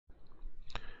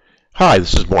Hi,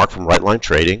 this is Mark from Right Line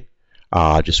Trading.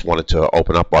 I just wanted to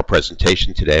open up our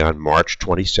presentation today on March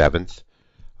 27th,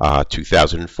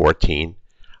 2014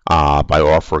 by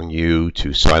offering you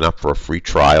to sign up for a free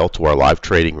trial to our live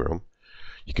trading room.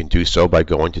 You can do so by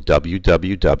going to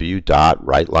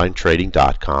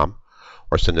www.rightlinetrading.com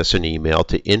or send us an email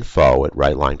to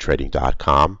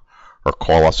info@rightlinetrading.com or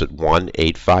call us at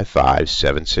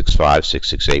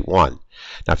 1-855-765-6681.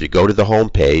 Now, if you go to the home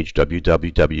page,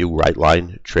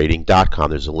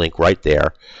 www.rightlinetrading.com, there's a link right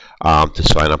there to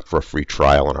sign up for a free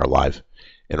trial in our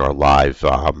live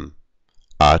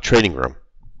trading room.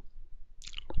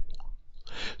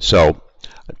 So,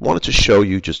 I wanted to show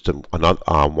you just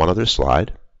one other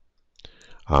slide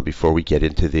before we get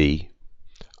into the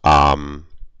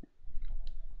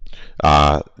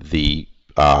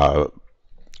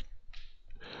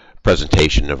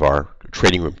presentation of our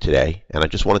trading room today, and I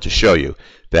just wanted to show you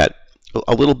that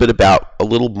a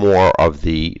little more of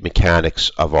the mechanics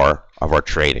of our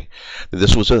trading.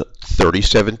 This was a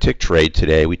 37 tick trade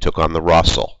today. We took on the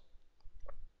Russell,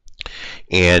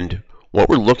 and what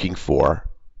we're looking for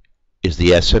is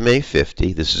the SMA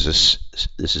 50. This is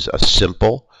a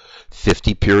simple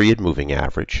 50 period moving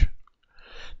average.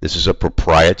 This is a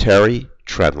proprietary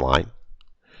trend line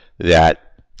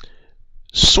that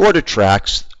sort of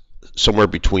tracks somewhere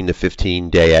between the 15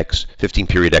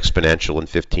 period exponential and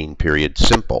 15 period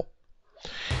simple.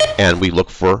 And we look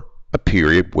for a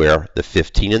period where the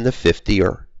 15 and the 50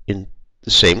 are in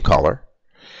the same color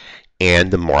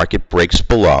and the market breaks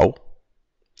below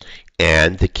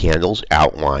and the candle's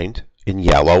outlined in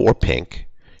yellow or pink.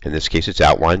 In this case, it's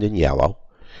outlined in yellow.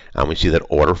 And we see that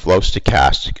order flow,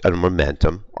 stochastic, and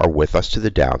momentum are with us to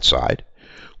the downside.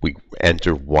 We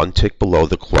enter one tick below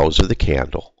the close of the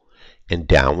candle, and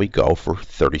down we go for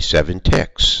 37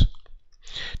 ticks.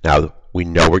 Now, we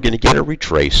know we're going to get a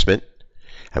retracement,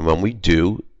 and when we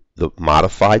do, the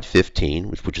modified 15,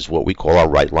 which is what we call our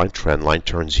right line trend line,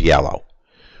 turns yellow.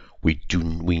 We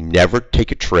never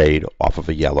take a trade off of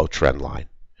a yellow trend line.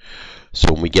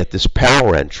 So when we get this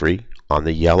power entry on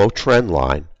the yellow trend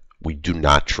line, we do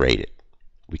not trade it.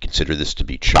 We consider this to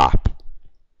be chop.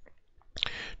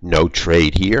 No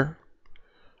trade here.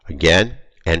 Again,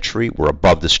 entry, we're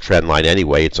above this trend line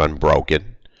anyway, it's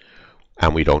unbroken,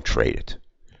 and we don't trade it.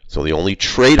 So the only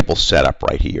tradable setup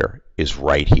right here is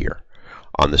right here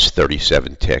on this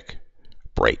 37 tick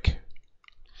break.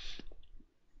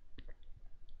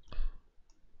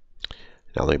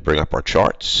 Now let me bring up our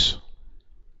charts.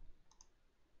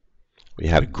 We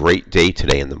had a great day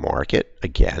today in the market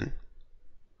again,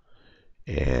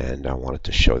 and I wanted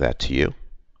to show that to you.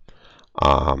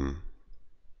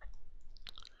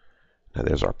 Now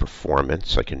there's our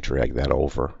performance. I can drag that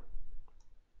over.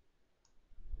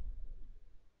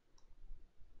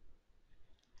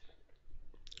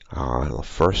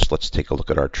 First, let's take a look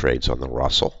at our trades on the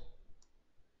Russell.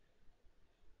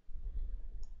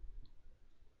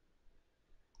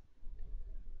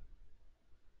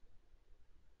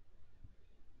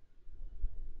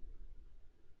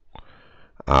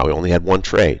 We only had one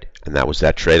trade, and that was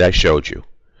that trade I showed you.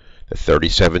 The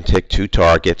 37 tick, two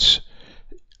targets,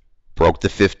 broke the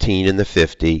 15 and the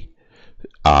 50,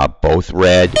 both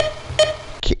red,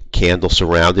 candle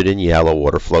surrounded in yellow,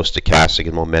 order flow, stochastic,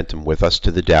 and momentum with us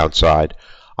to the downside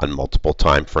on multiple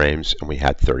time frames, and we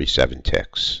had 37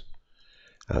 ticks.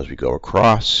 As we go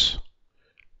across,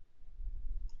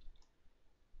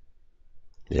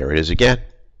 there it is again.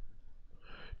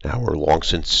 Now we're long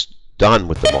since done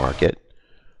with the market,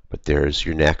 but there's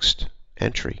your next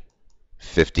entry.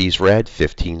 50's red,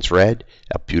 15's red,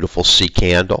 a beautiful C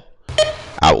candle,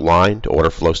 outlined, order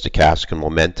flow, stochastic, and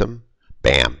momentum.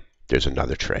 Bam, there's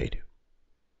another trade.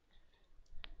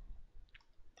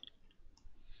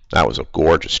 That was a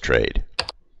gorgeous trade. A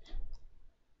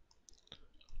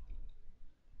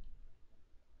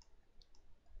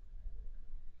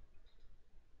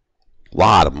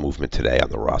lot of movement today on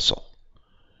the Russell.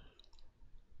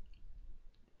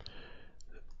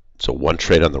 So one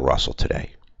trade on the Russell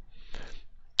today.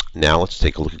 Now let's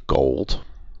take a look at gold.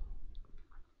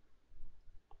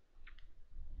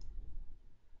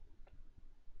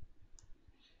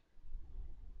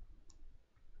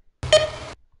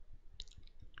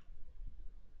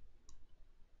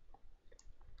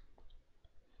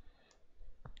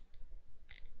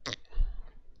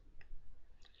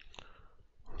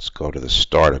 Let's go to the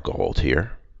start of gold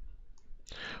here.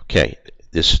 Okay,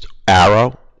 this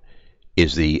arrow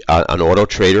is the an auto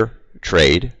trader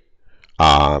trade.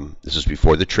 This is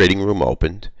before the trading room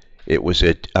opened. It was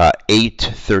at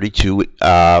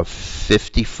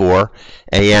 8:32:54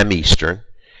 a.m. Eastern,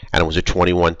 and it was a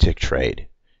 21 tick trade.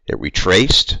 It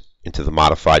retraced into the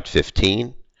modified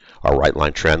 15, our right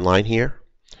line trend line here.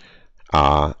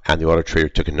 And the auto trader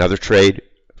took another trade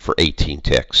for 18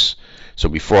 ticks. So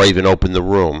before I even opened the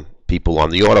room, people on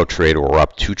the auto trader were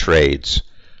up 2 trades,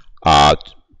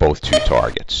 both 2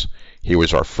 targets. Here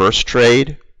was our first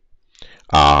trade,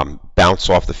 bounce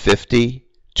off the 50,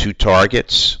 2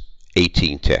 targets,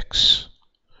 18 ticks.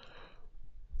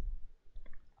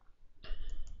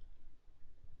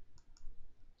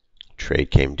 Trade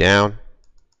came down.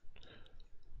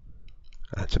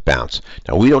 That's a bounce.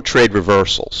 Now we don't trade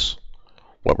reversals.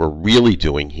 What we're really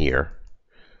doing here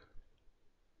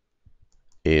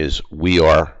is we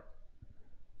are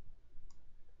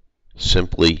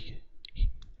simply,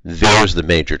 there's the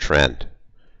major trend.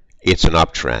 It's an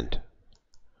uptrend.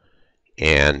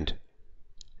 And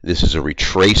this is a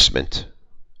retracement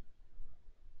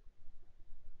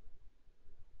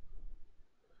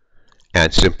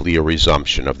and simply a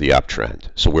resumption of the uptrend.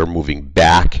 So we're moving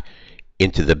back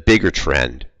into the bigger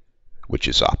trend, which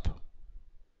is up.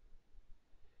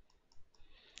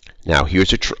 Now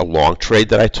here's a long trade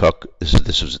that I took.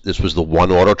 This was the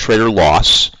one auto trader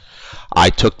loss.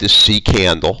 I took this C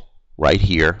candle right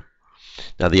here.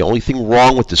 Now the only thing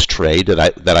wrong with this trade that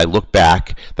I look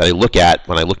at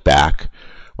when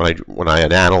I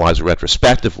analyze it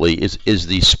retrospectively is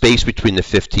the space between the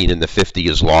 15 and the 50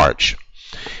 is large.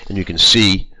 And you can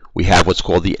see we have what's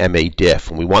called the MA diff.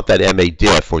 And we want that MA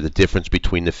diff, or the difference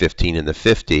between the 15 and the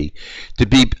 50, to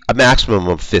be a maximum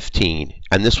of 15.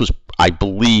 And this was, I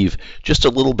believe, just a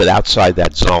little bit outside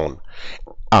that zone.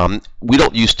 We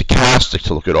don't use stochastic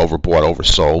to look at overbought,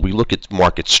 oversold. We look at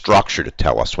market structure to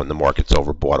tell us when the market's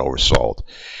overbought, oversold.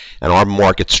 And our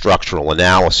market structural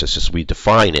analysis, as we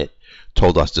define it,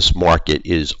 told us this market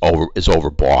is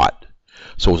overbought.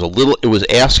 So it was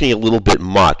asking a little bit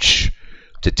much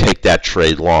to take that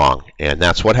trade long, and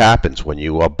that's what happens when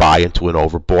you buy into an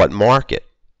overbought market.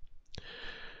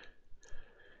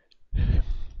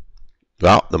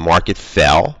 Well, the market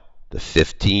fell. The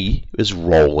 50 is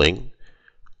rolling.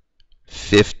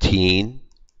 15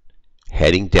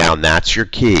 heading down. That's your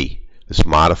key. This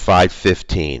modified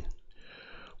 15.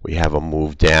 We have a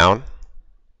move down.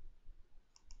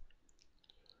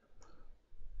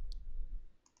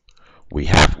 We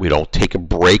don't take a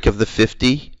break of the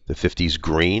 50. The 50 is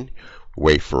green.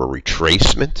 Wait for a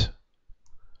retracement.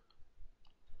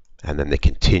 And then the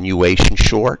continuation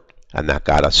short, and that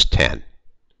got us 10.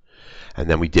 And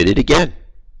then we did it again.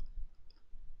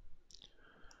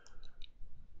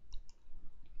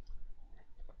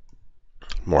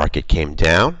 Market came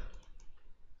down.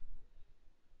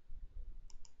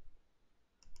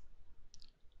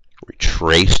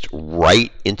 Retraced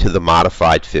right into the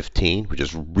modified 15, which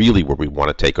is really where we want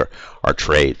to take our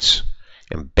trades.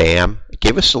 And bam, it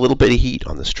gave us a little bit of heat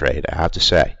on this trade, I have to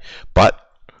say. But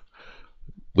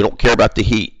we don't care about the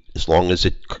heat as long as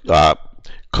it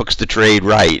cooks the trade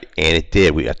right, and it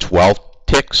did. We got 12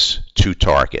 ticks, 2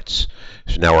 targets.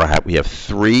 So now we have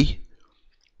 3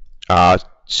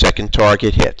 second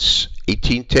target hits.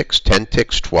 18 ticks, 10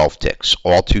 ticks, 12 ticks,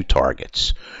 all 2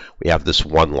 targets. We have this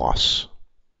 1 loss.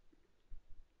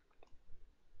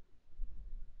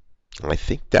 And I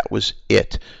think that was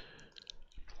it.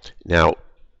 Now,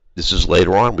 this is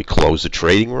later on. We close the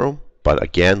trading room, but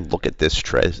again, look at this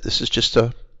trade. This is just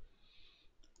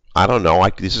I don't know.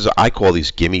 I call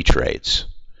these gimme trades.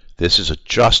 This is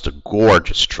just a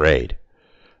gorgeous trade.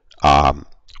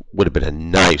 Would have been a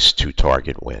nice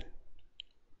 2-target win.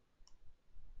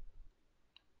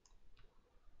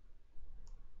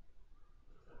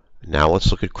 Now let's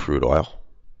look at crude oil.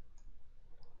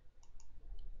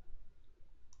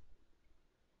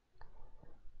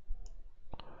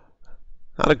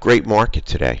 Not a great market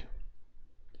today.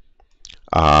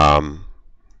 You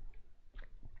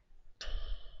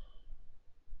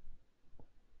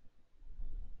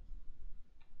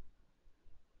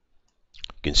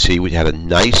can see we had a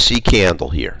nice C candle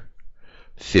here.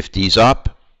 50's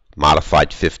up,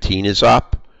 modified 15 is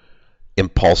up,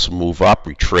 impulse move up,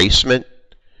 retracement.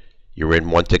 You're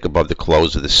in 1 tick above the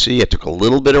close of the C. I took a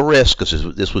little bit of risk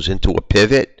because this was into a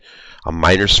pivot, a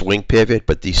minor swing pivot,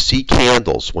 but these C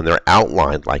candles, when they're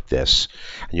outlined like this,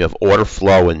 and you have order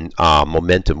flow and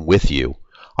momentum with you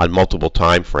on multiple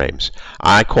time frames,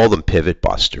 I call them pivot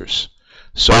busters.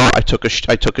 So I took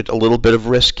a little bit of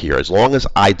risk here. As long as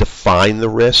I define the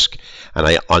risk and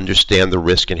I understand the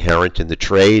risk inherent in the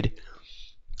trade,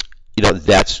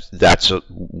 that's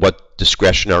what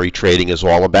discretionary trading is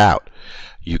all about.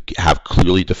 You have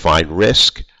clearly defined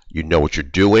risk. You know what you're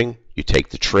doing. You take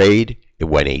the trade. It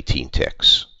went 18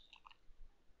 ticks.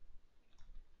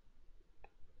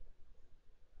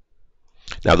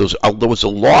 Now there was a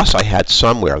loss I had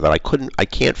somewhere that I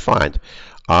can't find.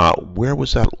 Where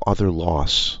was that other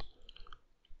loss?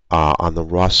 On the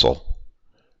Russell.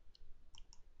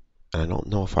 I don't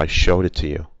know if I showed it to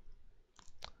you.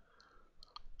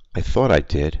 I thought I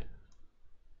did.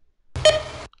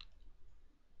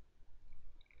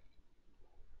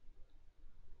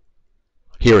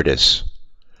 Here it is.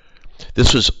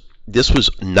 This was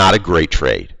not a great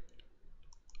trade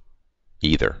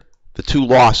either. The two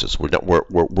losses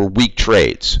were weak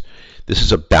trades. This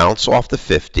is a bounce off the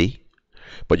 50,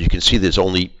 but you can see there's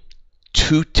only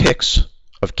 2 ticks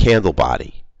of candle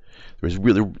body.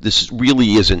 This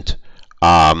really isn't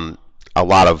a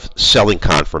lot of selling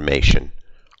confirmation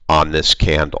on this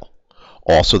candle.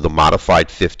 Also, the modified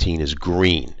 15 is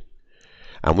green,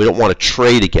 and we don't want to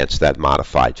trade against that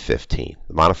modified 15.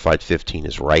 The modified 15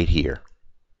 is right here.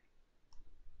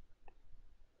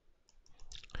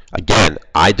 Again,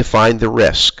 I defined the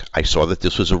risk. I saw that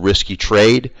this was a risky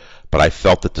trade, but I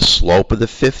felt that the slope of the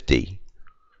 50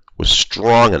 was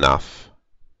strong enough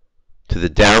to the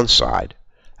downside,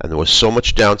 and there was so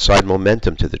much downside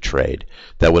momentum to the trade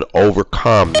that would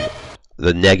overcome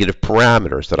the negative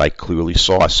parameters that I clearly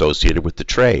saw associated with the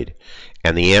trade.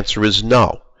 And the answer is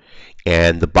no.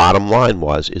 And the bottom line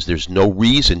is there's no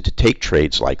reason to take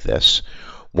trades like this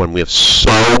when we have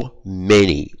so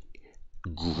many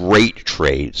great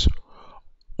trades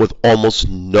with almost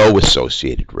no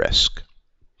associated risk.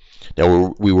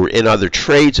 Now, we were in other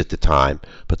trades at the time,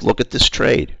 but look at this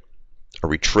trade. A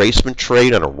retracement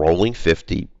trade on a rolling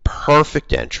 50,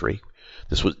 perfect entry.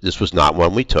 This was not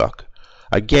one we took.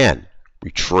 Again,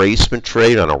 retracement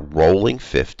trade on a rolling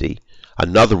 50,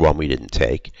 another one we didn't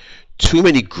take. Too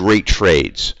many great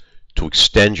trades to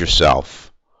extend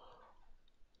yourself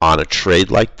on a trade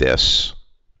like this,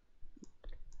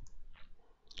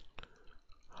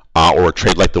 or a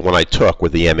trade like the one I took where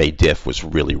the MA diff was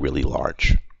really, really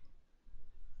large.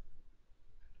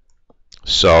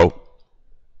 So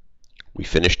we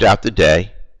finished out the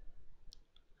day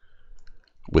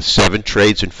with 7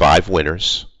 trades and 5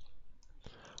 winners.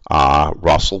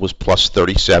 Russell was plus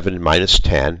 37 and minus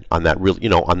 10 on that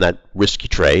on that risky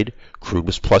trade. Crude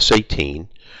was plus 18.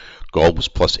 Gold was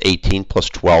plus 18, plus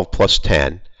 12, plus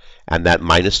 10, and that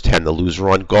minus 10, the loser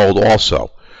on gold,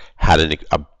 also had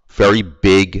a very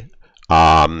big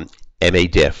MA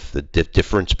diff, the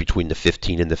difference between the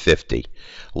 15 and the 50.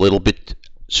 A little bit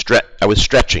I was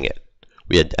stretching it.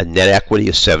 We had a net equity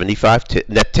of 75,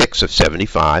 net ticks of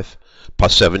 75.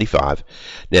 Plus 75.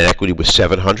 Net equity was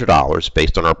 $700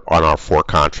 based on our 4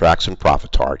 contracts and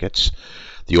profit targets.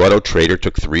 The auto trader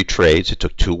took 3 trades. It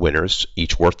took 2 winners,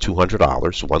 each worth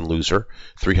 $200. One loser,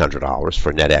 $300 for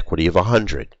a net equity of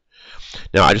 $100.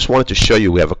 Now, I just wanted to show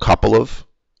you we have a couple of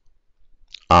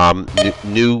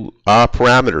new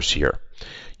parameters here.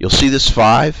 You'll see this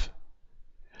 5.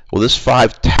 Well, this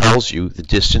 5 tells you the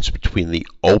distance between the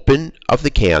open of the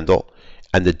candle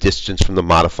and the distance from the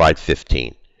modified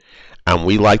 15. And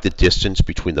we like the distance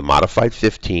between the modified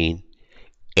 15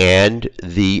 and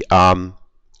the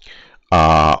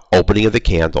opening of the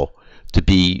candle to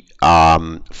be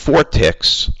 4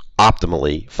 ticks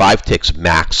optimally, 5 ticks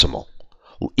maximal.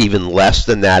 Even less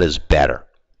than that is better.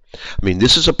 I mean,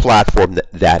 this is a platform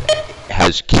that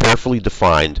has carefully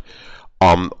defined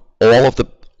all of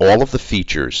the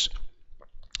features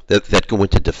that go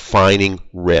into defining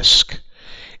risk,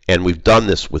 and we've done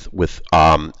this with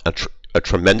a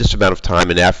tremendous amount of time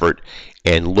and effort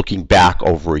and looking back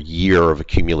over a year of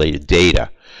accumulated data.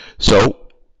 So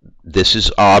this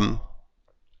is the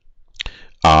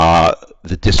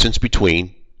distance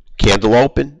between candle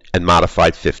open and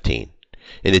modified 15.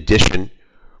 In addition,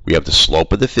 we have the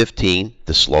slope of the 15,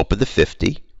 the slope of the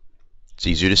 50. It's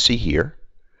easier to see here.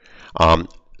 The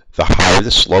higher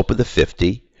the slope of the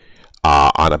 50,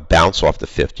 on a bounce off the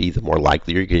 50, the more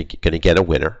likely you're going to get a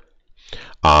winner.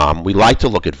 We like to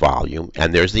look at volume,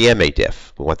 and there's the MA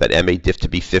diff. We want that MA diff to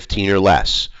be 15 or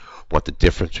less. We want the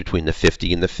difference between the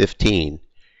 50 and the 15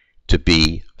 to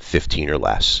be 15 or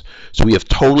less. So we have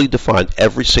totally defined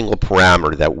every single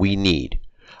parameter that we need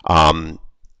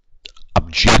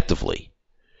objectively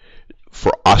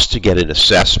for us to get an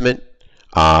assessment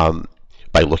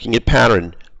by looking at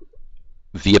pattern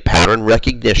via pattern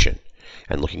recognition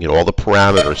and looking at all the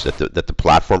parameters that the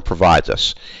platform provides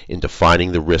us in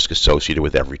defining the risk associated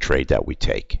with every trade that we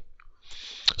take.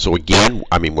 So again,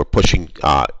 I mean, we're pushing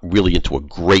really into a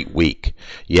great week.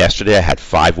 Yesterday I had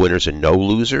 5 winners and no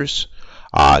losers.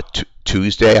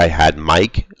 Tuesday I had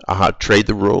Mike trade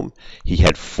the room. He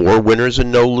had 4 winners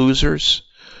and no losers.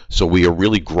 So we are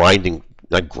really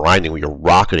not grinding, we are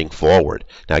rocketing forward.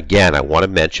 Now again, I want to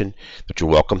mention that you're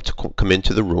welcome to come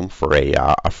into the room for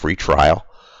a free trial.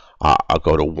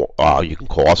 You can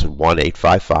call us at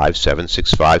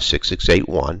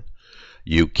 1-855-765-6681.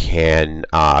 You can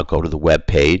go to the web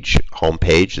page,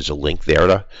 homepage. There's a link there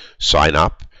to sign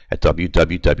up at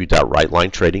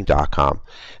www.rightlinetrading.com.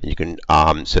 And you can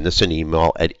send us an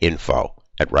email at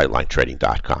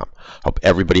info@rightlinetrading.com. Hope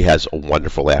everybody has a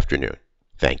wonderful afternoon.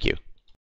 Thank you.